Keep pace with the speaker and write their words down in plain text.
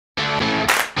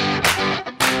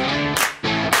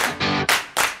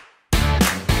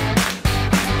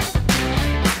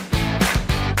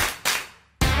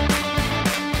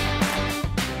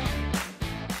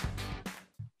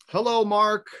Hello,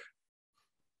 Mark.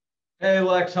 Hey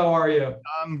Lex, how are you?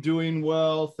 I'm doing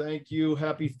well. Thank you.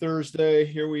 Happy Thursday.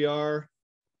 Here we are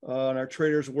in our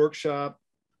Traders Workshop.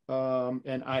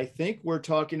 And I think we're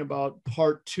talking about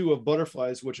part two of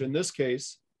butterflies, which in this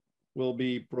case will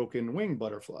be broken wing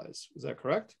butterflies. Is that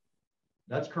correct?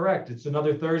 That's correct. It's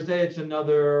another Thursday. It's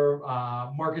another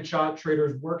market shot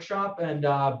traders workshop, and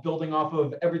building off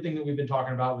of everything that we've been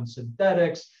talking about with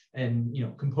synthetics and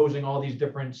composing all these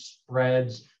different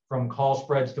spreads from call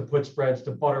spreads to put spreads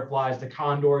to butterflies to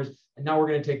condors. And now we're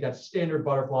going to take that standard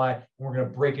butterfly and we're going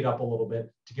to break it up a little bit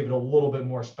to give it a little bit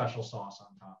more special sauce on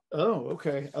top. Oh,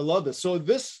 okay. I love this. So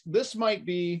this might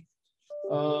be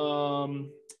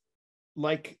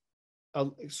like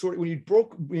sort of when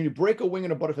you break a wing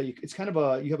in a butterfly, it's kind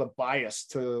of you have a bias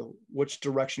to which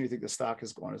direction you think the stock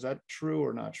is going. Is that true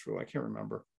or not true? I can't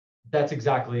remember. That's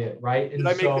exactly it, right? And Did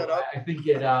I make that up? I think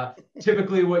it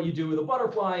typically what you do with a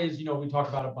butterfly is, we talk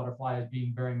about a butterfly as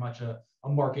being very much a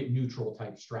market neutral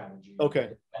type strategy. Okay.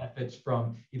 It benefits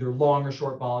from either long or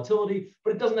short volatility, but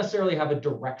it doesn't necessarily have a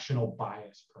directional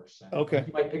bias per se. Okay. Like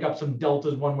you might pick up some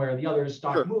deltas one way or the other as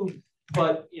stock Sure. move,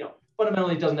 but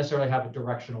fundamentally it doesn't necessarily have a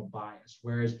directional bias.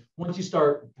 Whereas once you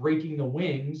start breaking the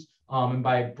wings, and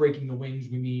by breaking the wings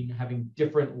we mean having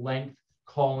different length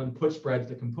call and put spreads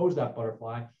that compose that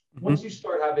butterfly. Once you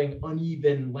start having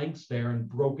uneven lengths there and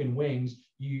broken wings,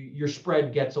 your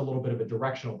spread gets a little bit of a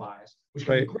directional bias, which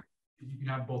can be great. You can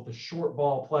have both a short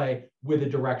ball play with a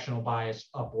directional bias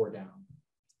up or down.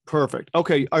 Perfect.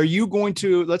 Okay. Are you going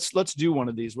to let's do one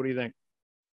of these? What do you think?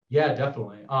 Yeah,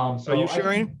 definitely. So are you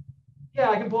sharing?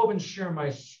 I can pull up and share my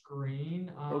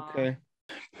screen. Okay.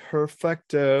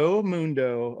 Perfecto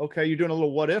mundo. Okay, you're doing a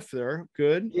little what if there.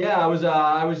 Good. Yeah, I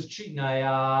was cheating. I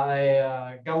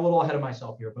got a little ahead of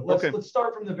myself here, but let's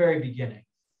start from the very beginning.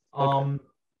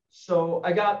 So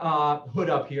I got Hood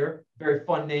up here. Very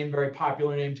fun name, very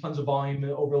popular name, tons of volume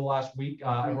over the last week.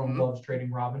 Everyone loves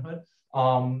trading Robinhood.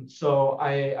 So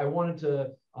I wanted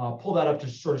to pull that up to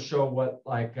sort of show what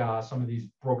some of these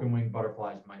broken wing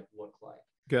butterflies might look like.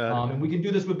 And we can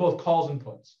do this with both calls and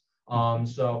puts.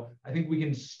 So I think we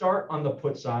can start on the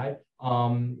put side.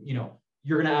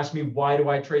 You're going to ask me, why do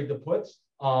I trade the puts?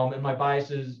 And my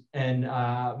biases and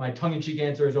my tongue-in-cheek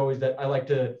answer is always that I like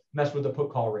to mess with the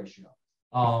put-call ratio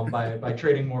by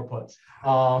trading more puts.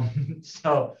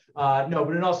 No, but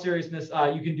in all seriousness,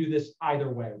 you can do this either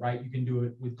way, right? You can do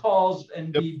it with calls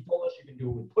and be bullish. You can do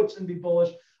it with puts and be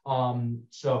bullish.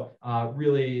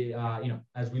 Really,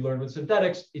 as we learned with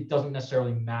synthetics, it doesn't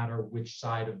necessarily matter which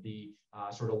side of the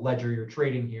sort of ledger you're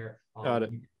trading here. Got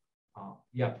it.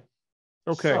 Yep.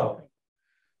 Okay. So,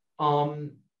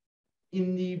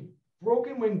 in the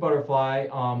broken wing butterfly,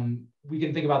 we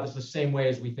can think about this the same way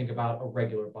as we think about a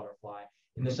regular butterfly,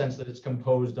 in the sense that it's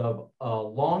composed of a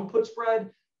long put spread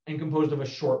and composed of a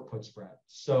short put spread.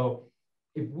 So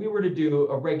if we were to do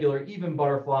a regular even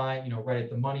butterfly, right at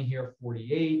the money here,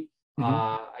 48,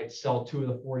 I'd sell two of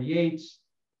the 48s,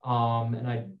 and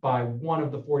I'd buy one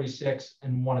of the 46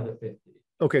 and one of the 50.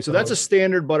 Okay, so that's a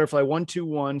standard butterfly, 1, 2,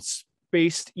 1,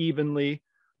 spaced evenly,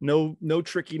 no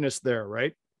trickiness there,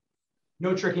 right?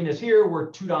 No trickiness here.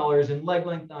 We're $2 in leg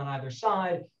length on either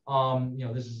side.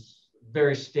 This is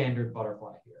very standard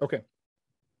butterfly here. Okay.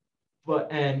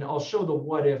 And I'll show the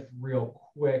what if real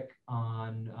quick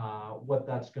on what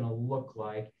that's going to look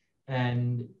like.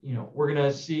 And, we're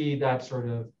going to see that sort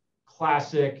of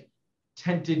classic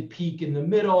tented peak in the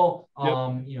middle,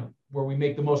 where we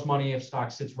make the most money if stock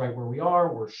sits right where we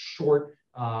are. We're short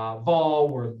vol,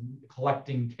 we're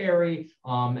collecting carry,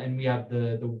 and we have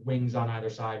the wings on either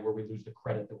side where we lose the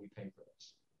credit that we pay for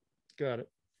this. Got it.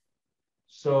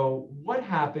 So what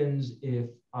happens if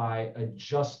I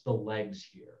adjust the legs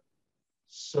here?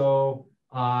 So,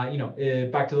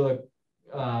 back to the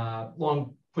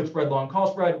long put spread, long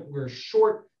call spread, we're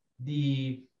short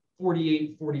the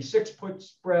 48-46 put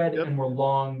spread, and we're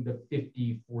long the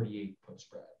 50-48 put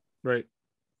spread. Right.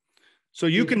 So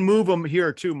you can move them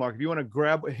here too, Mark. If you want to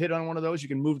grab a hit on one of those, you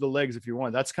can move the legs if you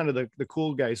want. That's kind of the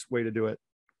cool guy's way to do it.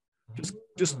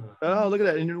 Just oh, look at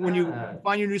that. And when you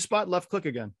find your new spot, left click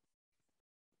again.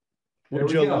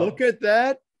 Would you look at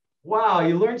that? Wow,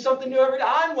 you learn something new every day.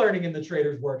 I'm learning in the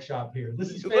Traders Workshop here. This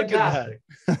is fantastic.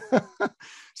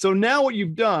 So now what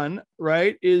you've done,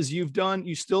 right, is you've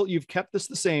kept this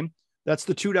the same. That's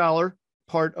the $2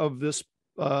 part of this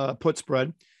put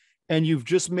spread. And you've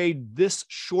just made this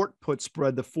short put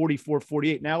spread, the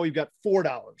 44-48. Now we've got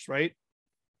 $4, right?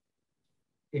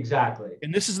 Exactly.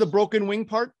 And this is the broken wing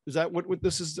part? Is that what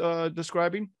this is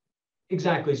describing?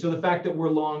 Exactly. So the fact that we're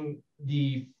long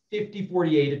the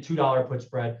 50-48, a $2 put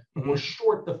spread, but we're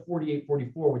short the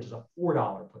 48-44, which is a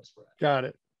 $4 put spread. Got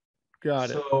it.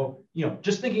 Got it. So,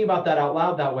 just thinking about that out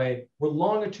loud that way, we're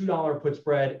long a $2 put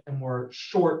spread and we're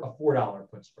short a $4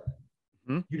 put spread.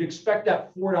 You'd expect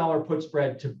that $4 put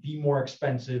spread to be more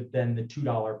expensive than the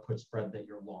 $2 put spread that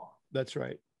you're long. That's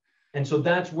right. And so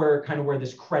that's where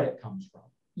this credit comes from.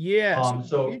 Yeah.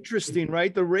 So interesting,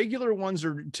 right? The regular ones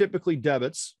are typically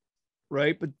debits,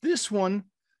 right? But this one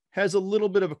has a little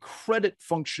bit of a credit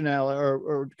functionality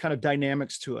or kind of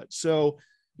dynamics to it. So,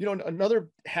 another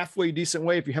halfway decent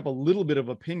way, if you have a little bit of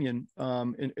opinion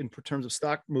in terms of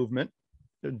stock movement,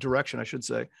 direction, I should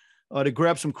say, to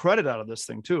grab some credit out of this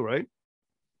thing too, right?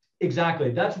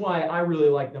 Exactly. That's why I really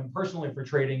like them personally for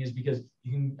trading, is because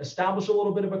you can establish a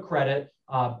little bit of a credit,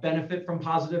 benefit from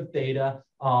positive data,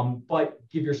 but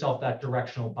give yourself that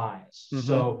directional bias.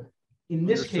 So in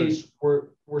this case,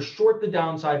 we're short the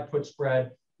downside put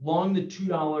spread, long the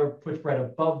 $2 put spread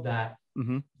above that.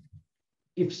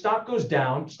 If stock goes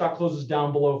down, stock closes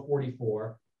down below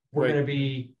 44, we're going to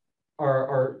be,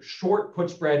 our short put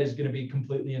spread is going to be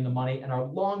completely in the money, and our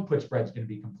long put spread is going to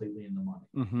be completely in the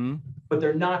money. But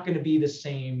they're not going to be the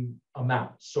same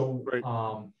amount. So,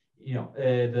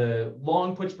 the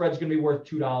long put spread is going to be worth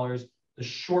 $2. The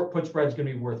short put spread is going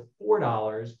to be worth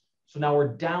 $4. So now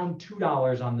we're down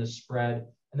 $2 on this spread.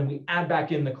 And then we add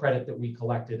back in the credit that we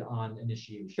collected on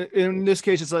initiation. In this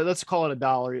case, it's like, let's call it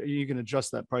 $1. You can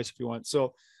adjust that price if you want.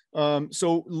 So,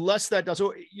 less that down.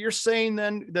 So you're saying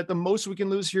then that the most we can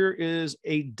lose here is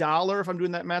 $1. If I'm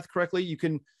doing that math correctly, you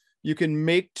can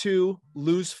make 2,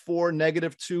 lose 4,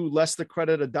 -2, less the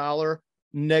credit $1,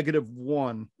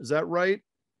 -1. Is that right?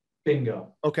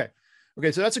 Bingo. Okay.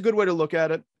 So that's a good way to look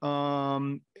at it.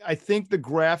 I think the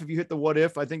graph, if you hit the what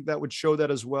if, I think that would show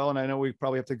that as well. And I know we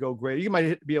probably have to go greater. You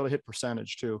might be able to hit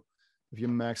percentage too. If you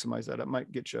maximize that, it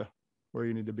might get you where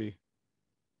you need to be.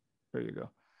 There you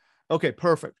go. Okay,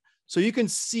 perfect. So you can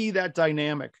see that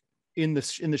dynamic in the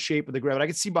shape of the graph. And I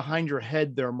can see behind your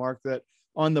head there, Mark, that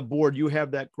on the board, you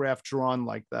have that graph drawn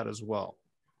like that as well.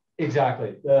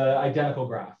 Exactly. The identical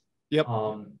graph. Yep.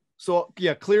 So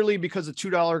yeah, clearly because the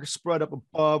 $2 spread up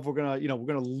above, we're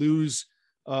gonna lose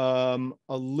a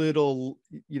little,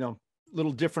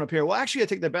 little different up here. Well, actually, I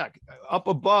take that back. Up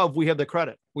above, we have the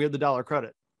credit. We have the dollar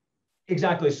credit.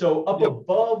 Exactly. So up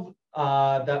above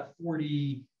that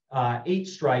 48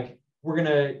 strike,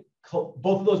 both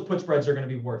of those put spreads are going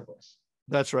to be worthless.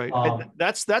 That's right.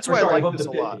 That's why I like this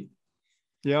a lot.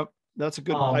 Yep, that's a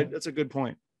good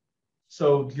point.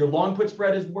 So your long put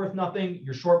spread is worth nothing,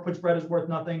 your short put spread is worth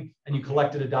nothing, and you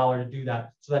collected $1 to do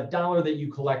that. So that $1 that you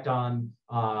collect on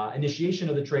initiation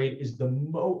of the trade is the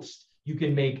most you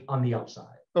can make on the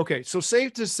upside. Okay, so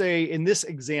safe to say in this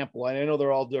example, and I know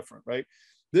they're all different, right?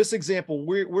 This example,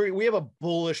 we have a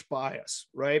bullish bias,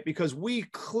 right? Because we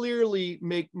clearly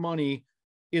make money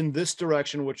in this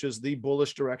direction, which is the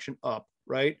bullish direction up,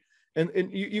 right?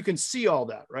 And you can see all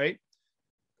that, right?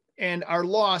 And our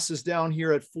loss is down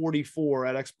here at 44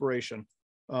 at expiration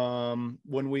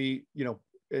when we,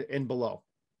 and below.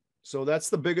 So that's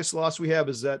the biggest loss we have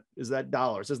is that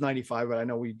dollar. It says 95, but I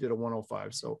know we did a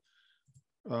 105. So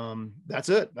that's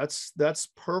it. That's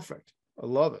perfect. I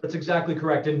love it. That's exactly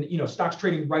correct. And, stock's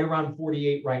trading right around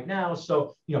 48 right now.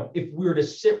 So, if we were to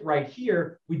sit right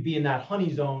here, we'd be in that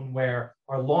honey zone where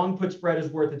our long put spread is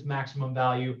worth its maximum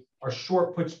value. Our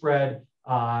short put spread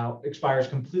expires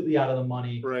completely out of the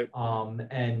money. Right.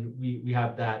 And we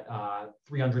have that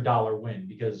 $300 win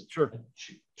because sure.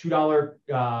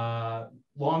 $2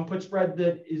 long put spread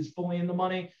that is fully in the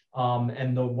money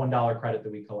and the $1 credit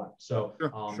that we collect. So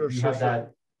we have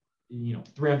that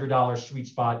 $300 sweet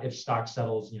spot if stock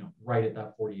settles right at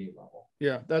that 48 level.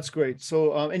 Yeah, that's great.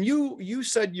 So and you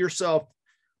said yourself,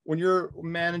 when you're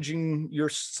managing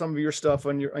some of your stuff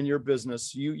on your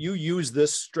business, you use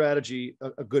this strategy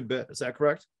a good bit. Is that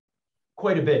correct?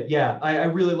 Quite a bit, yeah. I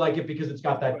really like it because it's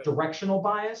got that directional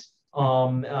bias.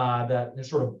 That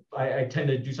sort of I tend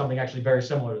to do something actually very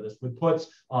similar to this with puts.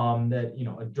 That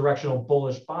a directional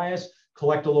bullish bias,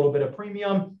 collect a little bit of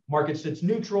premium, market sits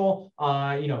neutral.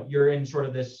 You're in sort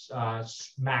of this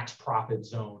max profit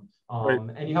zone.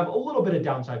 And you have a little bit of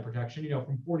downside protection,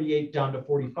 from 48 down to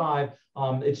 45,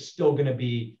 it's still going to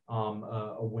be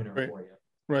a winner for you.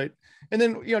 Right. And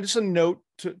then, just a note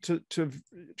to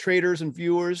traders and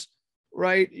viewers,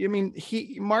 right? I mean,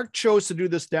 Mark chose to do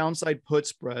this downside put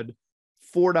spread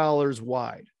 $4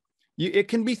 wide. It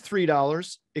can be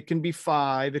 $3, it can be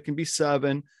 $5, it can be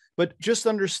 $7, but just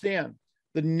understand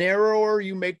the narrower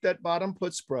you make that bottom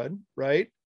put spread, right?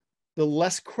 The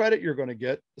less credit you're going to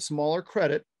get, the smaller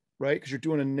credit, right? Because you're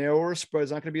doing a narrower spread,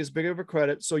 it's not going to be as big of a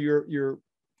credit. So your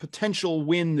potential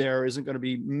win there isn't going to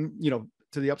be,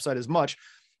 to the upside as much.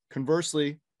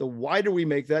 Conversely, the wider we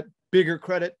make that, bigger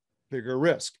credit, bigger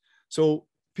risk. So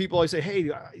people always say,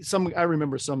 hey, I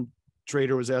remember some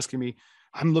trader was asking me,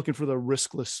 I'm looking for the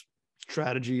riskless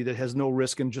strategy that has no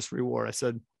risk and just reward. I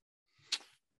said,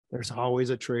 there's always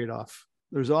a trade-off.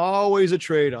 There's always a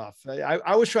trade-off.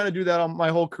 I was trying to do that on my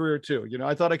whole career too. You know,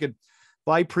 I thought I could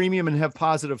buy premium and have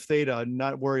positive theta and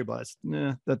not worry about it.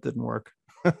 Nah, that didn't work.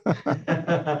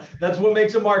 That's what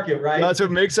makes a market, right? That's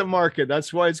what makes a market.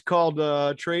 That's why it's called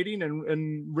trading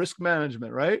and risk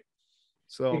management, right?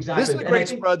 So exactly. This is a great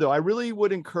spread, though. I really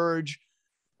would encourage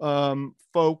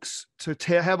folks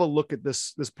to have a look at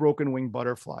this broken wing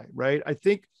butterfly, right? I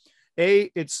think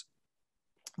it's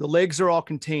the legs are all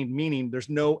contained, meaning there's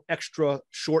no extra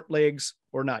short legs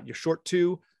or not. You're short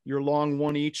 2, you're long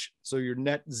 1 each, so you're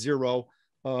net 0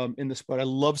 in the spread. I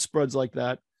love spreads like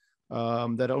that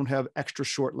that don't have extra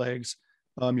short legs.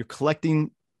 You're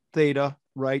collecting theta,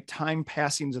 right? Time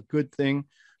passing is a good thing.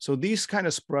 So these kind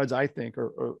of spreads, I think,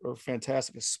 are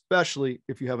fantastic, especially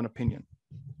if you have an opinion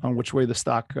on which way the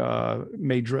stock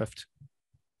may drift.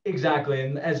 Exactly.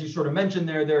 And as you sort of mentioned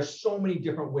there are so many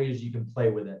different ways you can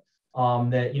play with it.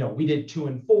 That, you know, we did 2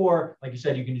 and 4, like you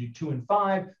said, you can do 2 and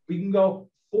 5, we can go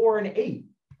 4 and 8,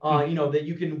 you know, that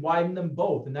you can widen them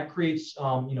both. And that creates,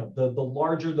 you know, the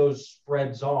larger those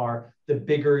spreads are, the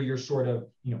bigger your sort of,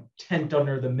 you know, tent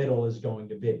under the middle is going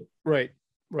to be. Right.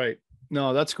 Right.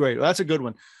 No, that's great. That's a good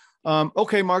one.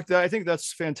 Okay, Mark, I think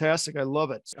that's fantastic. I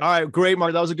love it. All right. Great,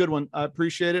 Mark. That was a good one. I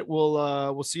appreciate it.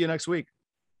 We'll see you next week.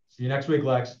 See you next week,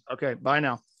 Lex. Okay. Bye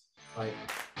now. Bye.